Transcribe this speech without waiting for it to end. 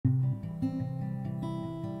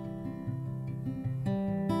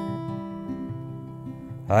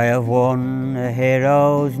I have won a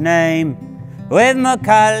hero's name with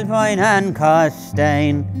McAlpine and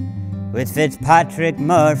Costain, with Fitzpatrick,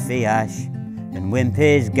 Murphy, Ash and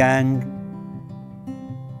Wimpy's gang.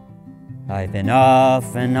 I've been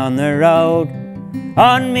off and on the road,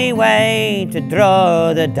 on me way to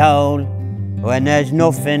draw the dole, when there's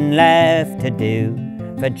nothing left to do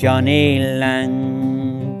for Johnny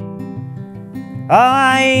Lang. Oh,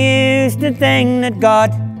 I used to think that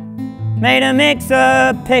God made a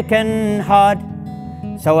mixer pickin' hod,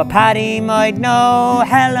 so a paddy might know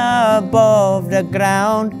hell above the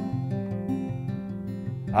ground.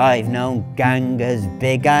 I've known gangers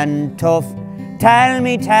big and tough tell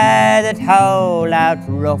me tear that howl out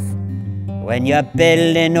rough, when you're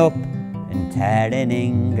building up and tearing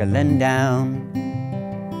England down.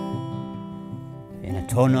 In a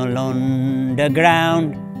tunnel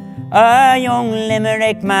underground, a young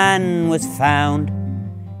Limerick man was found.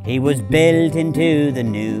 He was built into the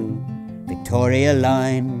new Victoria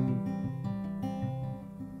line.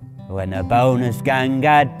 When a bonus gang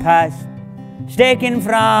had passed, sticking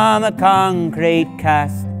from a concrete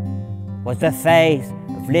cast, was the face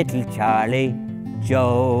of little Charlie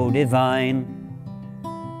Joe Devine.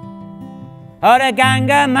 Or a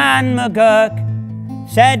ganger man McGurk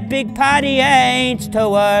said Big Paddy hates to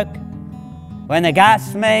work, when the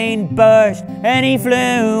gas main burst and he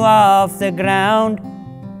flew off the ground.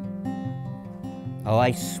 Oh,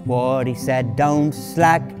 I swore, he said, don't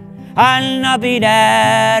slack, I'll not be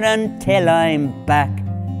there until I'm back.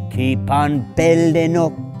 Keep on building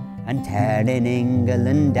up and tearing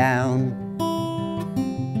England down.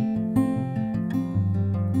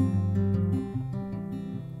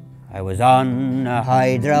 I was on a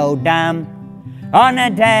hydro dam on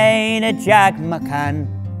a day that Jack McCann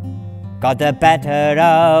got the better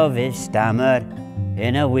of his stammer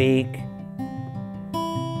in a week.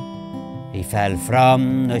 He fell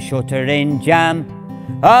from the shuttering jam,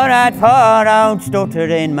 oh, that poor old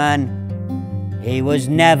stuttering man. He was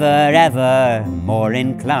never ever more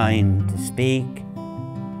inclined to speak.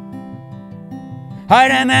 I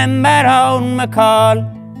remember old McCall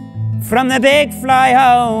from the big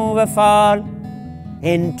flyover fall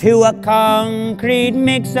into a concrete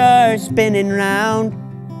mixer spinning round.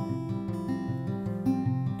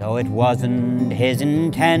 Though it wasn't his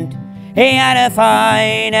intent, he had a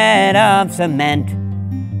fine head of cement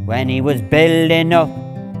when he was building up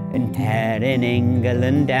and tearing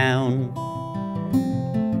England down.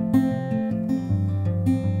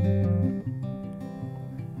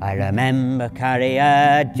 I remember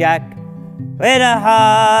Carrier Jack with a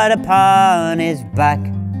heart upon his back,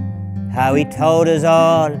 how he told us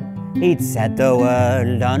all he'd set the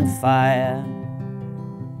world on fire.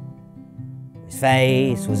 His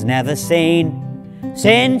face was never seen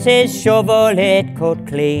since his shovel hit cut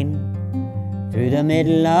clean through the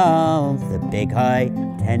middle of the big high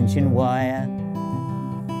tension wire.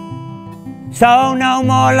 So no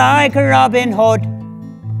more like Robin Hood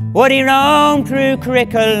would he roam through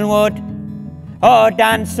Cricklewood, or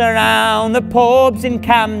dance around the pubs in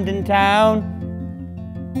Camden Town.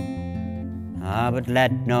 Ah, but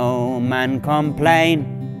let no man complain,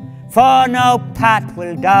 for no Pat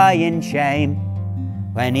will die in shame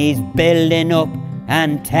when he's building up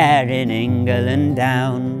and tearing England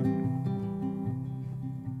down.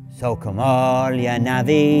 So come all you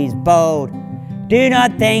navvies bold, do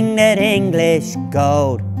not think that English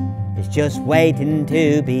gold is just waiting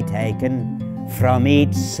to be taken from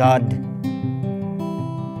each sod.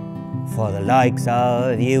 For the likes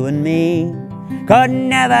of you and me could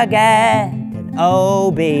never get an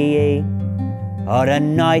OBE or a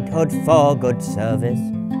knighthood for good service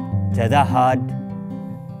to the Hod.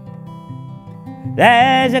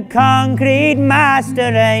 There's a concrete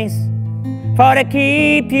master race for to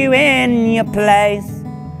keep you in your place,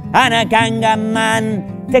 and a ganger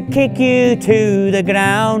man to kick you to the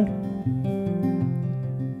ground.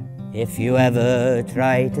 If you ever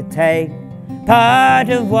try to take part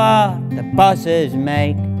of what the bosses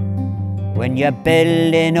make, when you're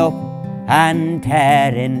building up and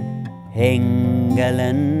tearing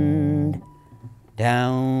England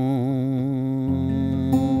down.